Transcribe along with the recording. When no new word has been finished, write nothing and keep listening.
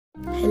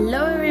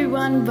Hello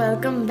everyone,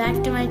 welcome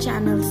back to my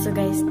channel. So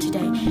guys,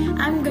 today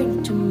I'm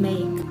going to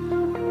make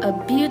a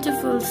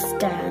beautiful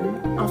stand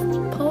of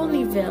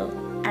Ponyville.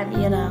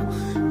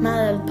 And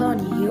My Little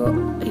Pony,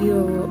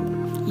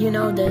 you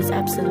know this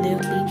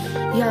absolutely.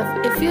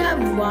 If you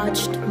have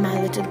watched My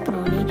Little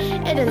Pony,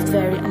 it is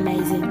very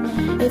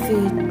amazing. If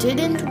you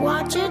didn't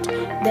watch it,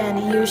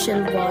 then you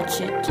shall watch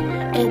it.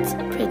 It's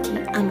pretty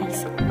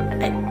amazing.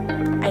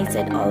 I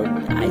said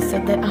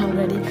that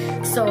already.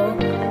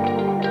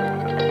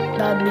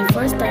 But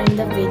before starting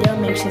the video,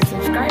 make sure to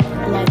subscribe,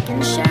 like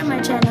and share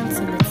my channel.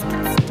 So let's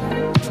get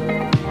started.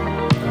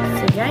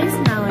 So guys,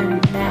 now I'm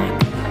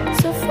back.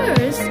 So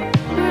first,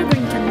 we're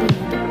going to need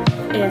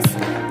is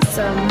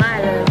some My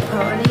Little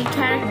Pony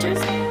characters.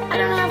 I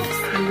don't have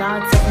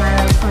lots of My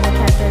Little Pony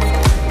characters.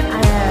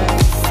 I have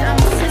some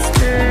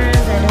sisters.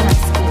 I don't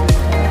have Scooby.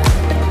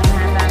 I don't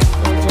have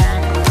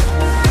Applejack.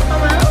 Oh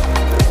well,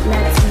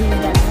 let's leave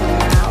that for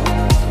now.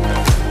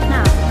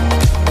 Now,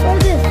 for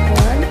this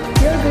one,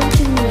 you're going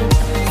to need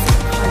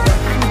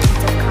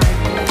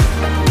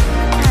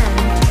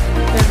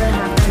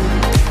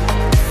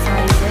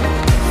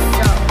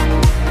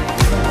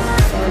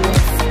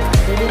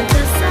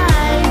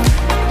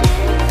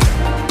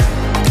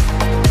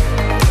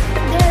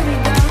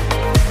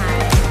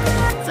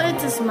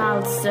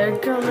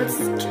circle. Let's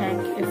check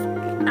if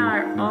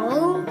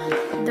all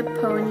the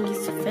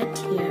ponies fit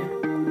here.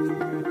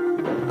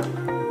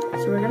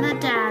 So we're gonna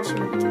attach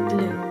with the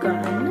glue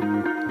gun.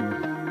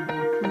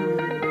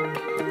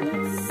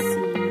 Let's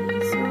see.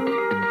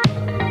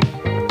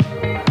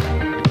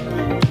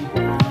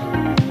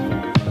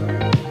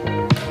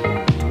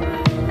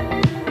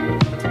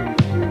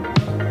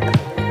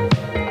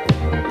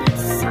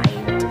 Let's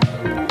side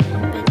a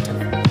bit of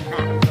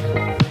back.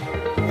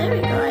 There we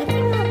go. I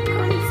think our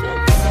pony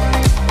fits.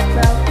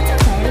 Well, it's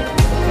okay if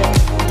it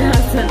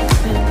doesn't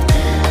fit.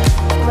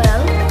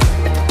 Well,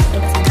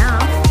 it's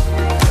enough.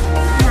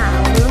 Now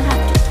we'll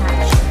have to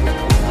attach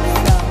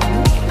some.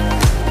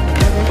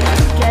 We're going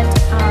to get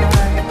our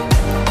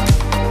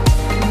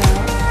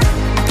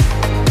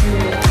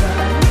glue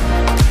gun.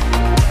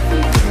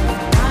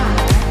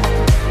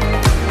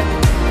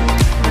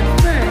 But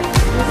first,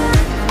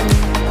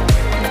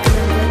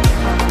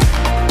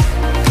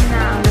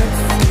 now let's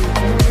see.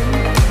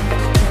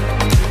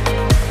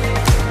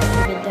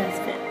 It does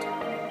fit.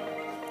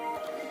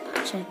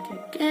 Check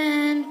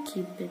again.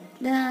 Keep it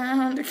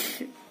down.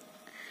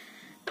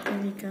 There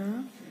we go.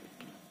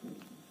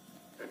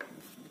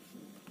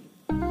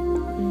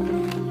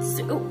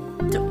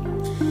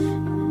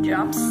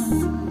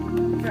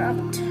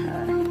 Dropped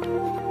her.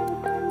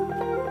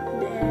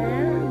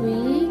 There we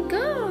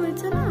go.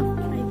 It's enough.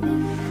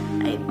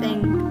 I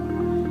think.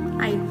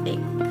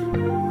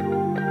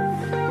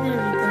 There we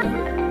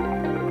go.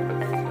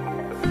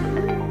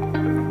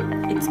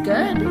 It's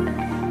good.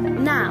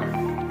 Now,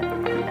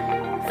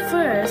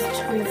 first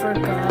we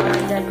forgot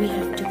that we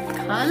have to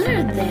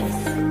color this.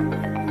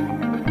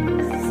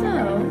 So,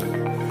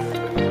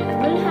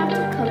 we'll have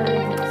to color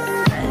this.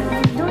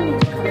 We don't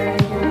need to color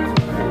it.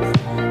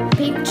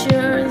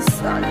 Pictures.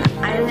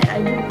 I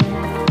didn't mean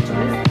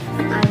pictures.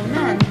 I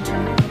meant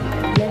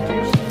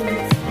letter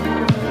sheets.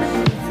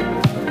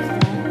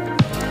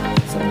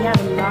 So we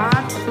have a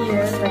lot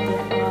here, but we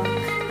have all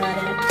cut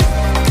it.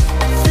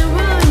 So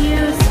we'll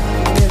use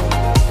glue.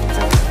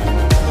 So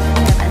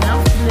we have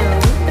enough glue.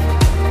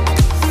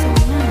 So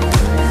now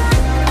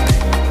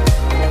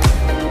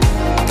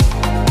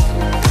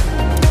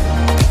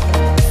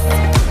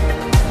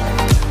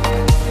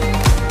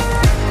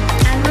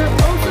and we'll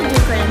also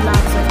decorate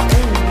lots of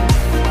things.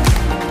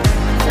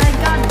 So I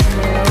got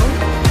glue.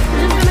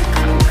 We're just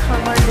gonna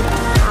cover the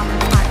top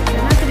part.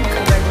 We're not gonna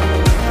cover the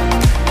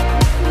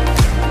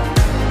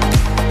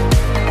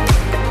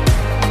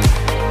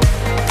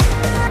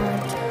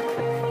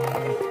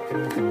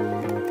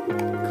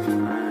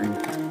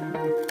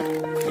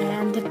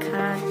and the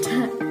cut.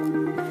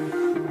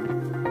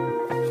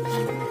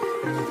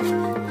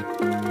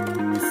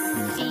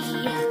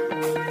 See.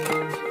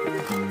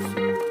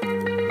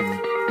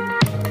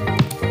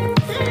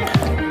 There,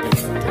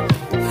 it's done.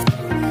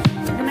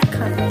 I'm gonna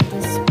cover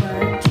this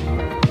part.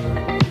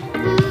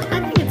 I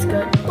think it's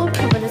good. We'll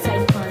cover the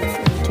side parts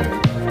later.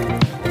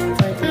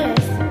 For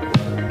this,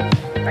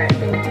 we're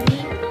going to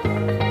need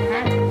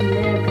a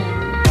glue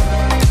gun.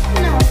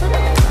 No, for the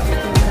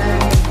glue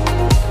gun.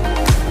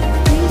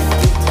 Place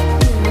it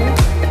here.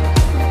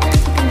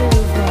 It's gonna take a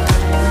little while.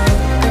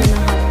 We're gonna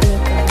hot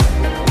glue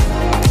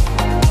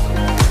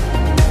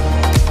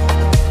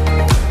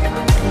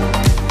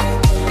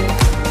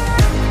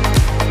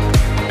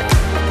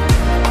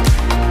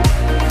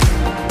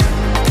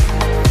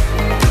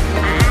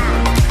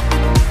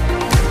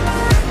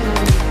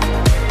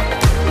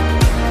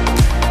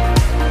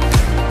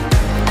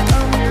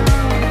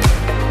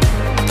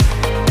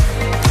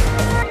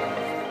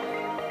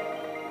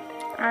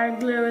Our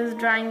glue is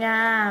drying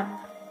up.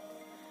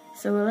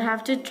 So we'll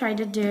have to try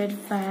to do it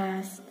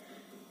fast.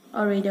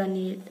 Or we don't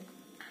need it.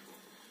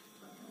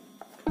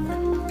 There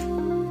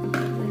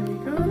we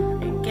go.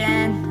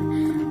 Again,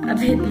 a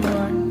bit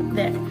more.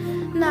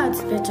 Now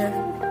it's better.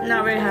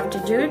 Now we have to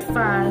do it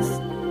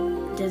fast.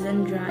 It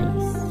doesn't dry.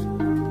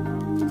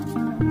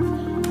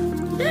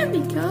 There we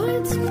go,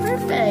 it's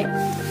perfect.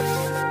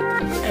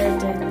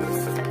 It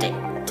is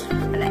sticked.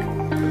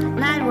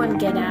 Now it won't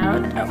get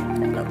out. Oh,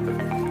 no.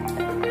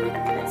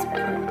 Let's put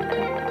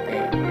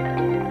it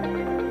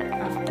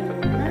after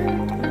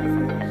that.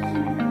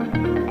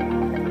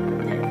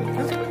 There we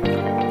go.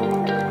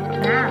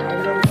 Now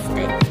it will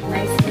stick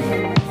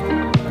nicely.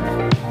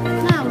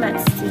 Now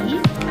let's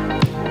see.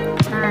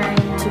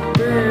 Time to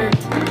put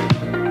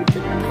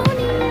the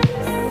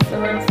ponies. So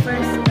we'll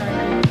first start.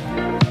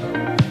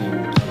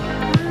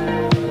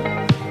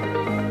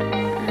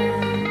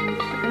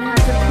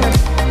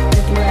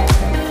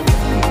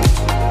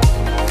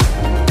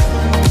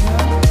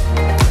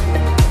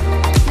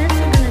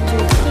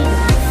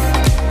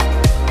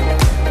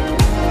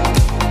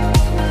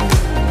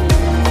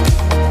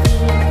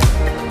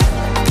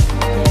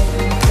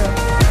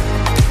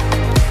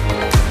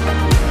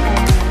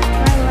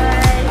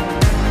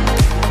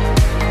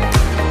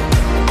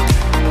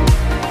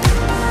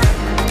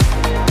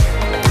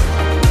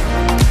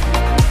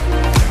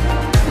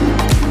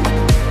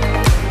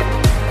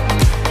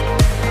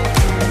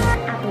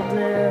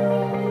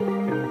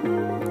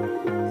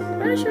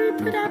 Where should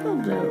we put apple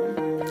blue?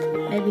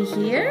 Maybe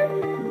here?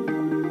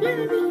 Yeah,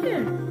 maybe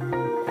here.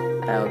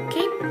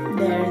 Okay,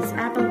 there's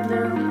apple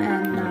blue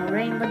and now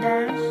rainbow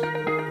dash.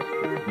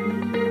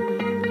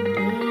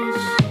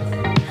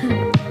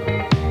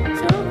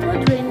 So we'll put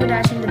rainbow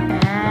dash in the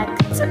back.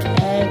 It's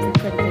okay if we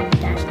put rainbow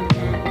dash in the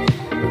back.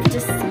 We can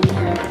just see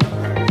her.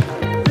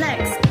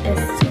 Next is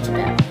Sweetie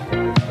Belle.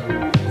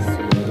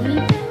 Sweetie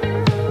Belle.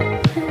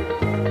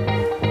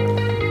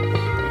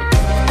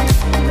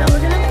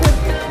 We're gonna put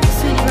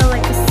Sweetie Belle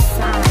like a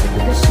side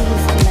because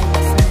she's like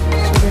a side.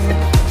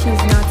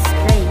 She's not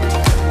straight.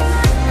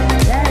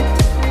 That,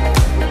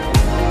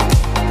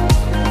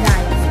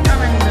 guys,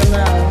 comment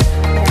below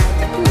that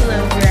who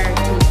loves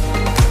Rarity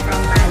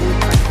from Miley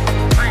Cyrus.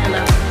 I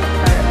love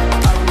her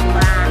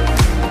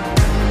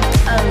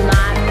a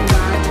lot.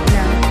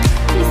 No,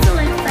 she's still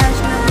like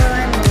fashionable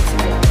and looks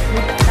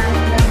like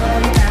fashionable,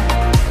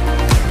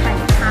 kind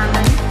of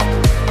common.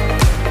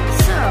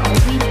 So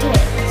we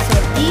did. So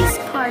these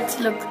parts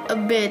look a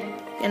bit,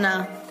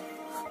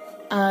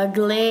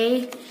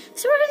 ugly.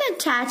 So we're gonna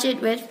attach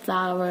it with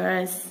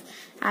flowers.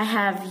 I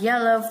have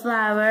yellow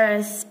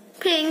flowers,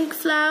 pink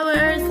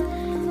flowers,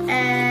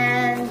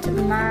 and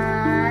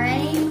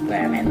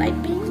where am I?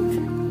 Light pink?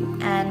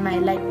 And my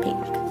light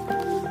pink.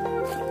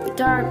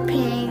 Dark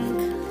pink,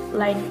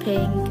 light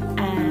pink,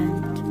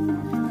 and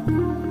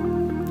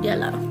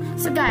yellow.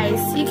 So guys,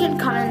 you can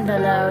comment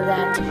below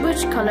that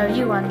which color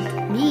you want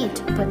me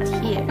to put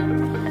here.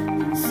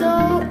 So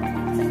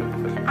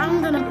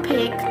I'm gonna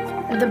pick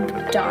the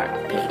dark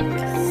pink.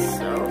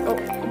 So,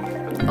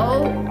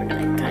 we're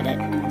gonna cut it.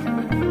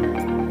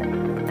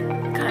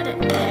 Cut it.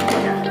 There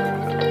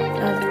we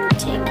go.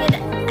 Take it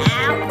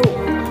out.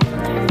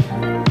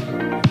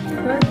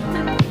 Put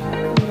the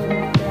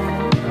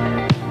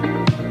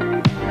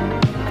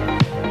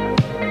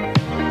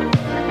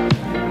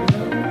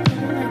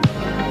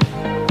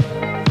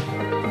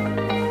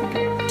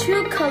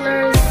two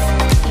colors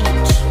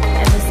each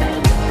at the side.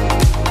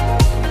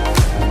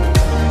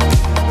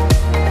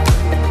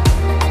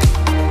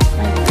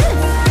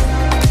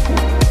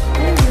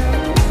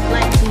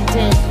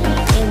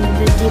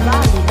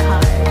 Diwali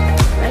card,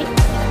 right?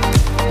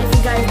 If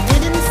you guys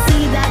didn't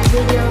see that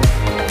video,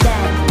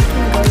 then you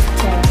can go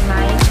check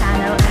my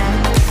channel and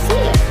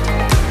see it.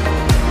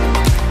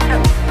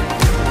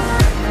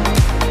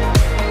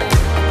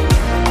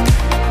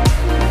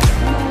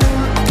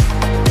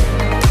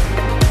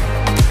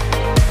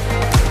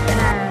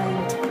 And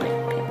light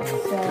pink.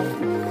 So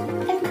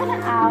I'm kind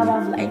of out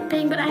of light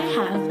pink, but I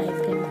have light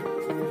pink.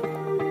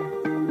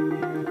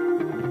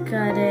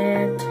 Got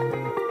it.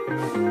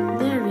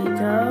 There we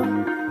go.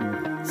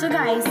 So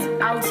guys,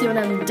 I'll see you when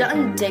I'm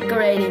done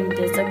decorating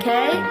this,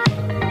 okay?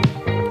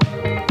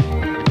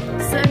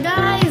 So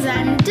guys,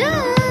 I'm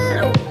done.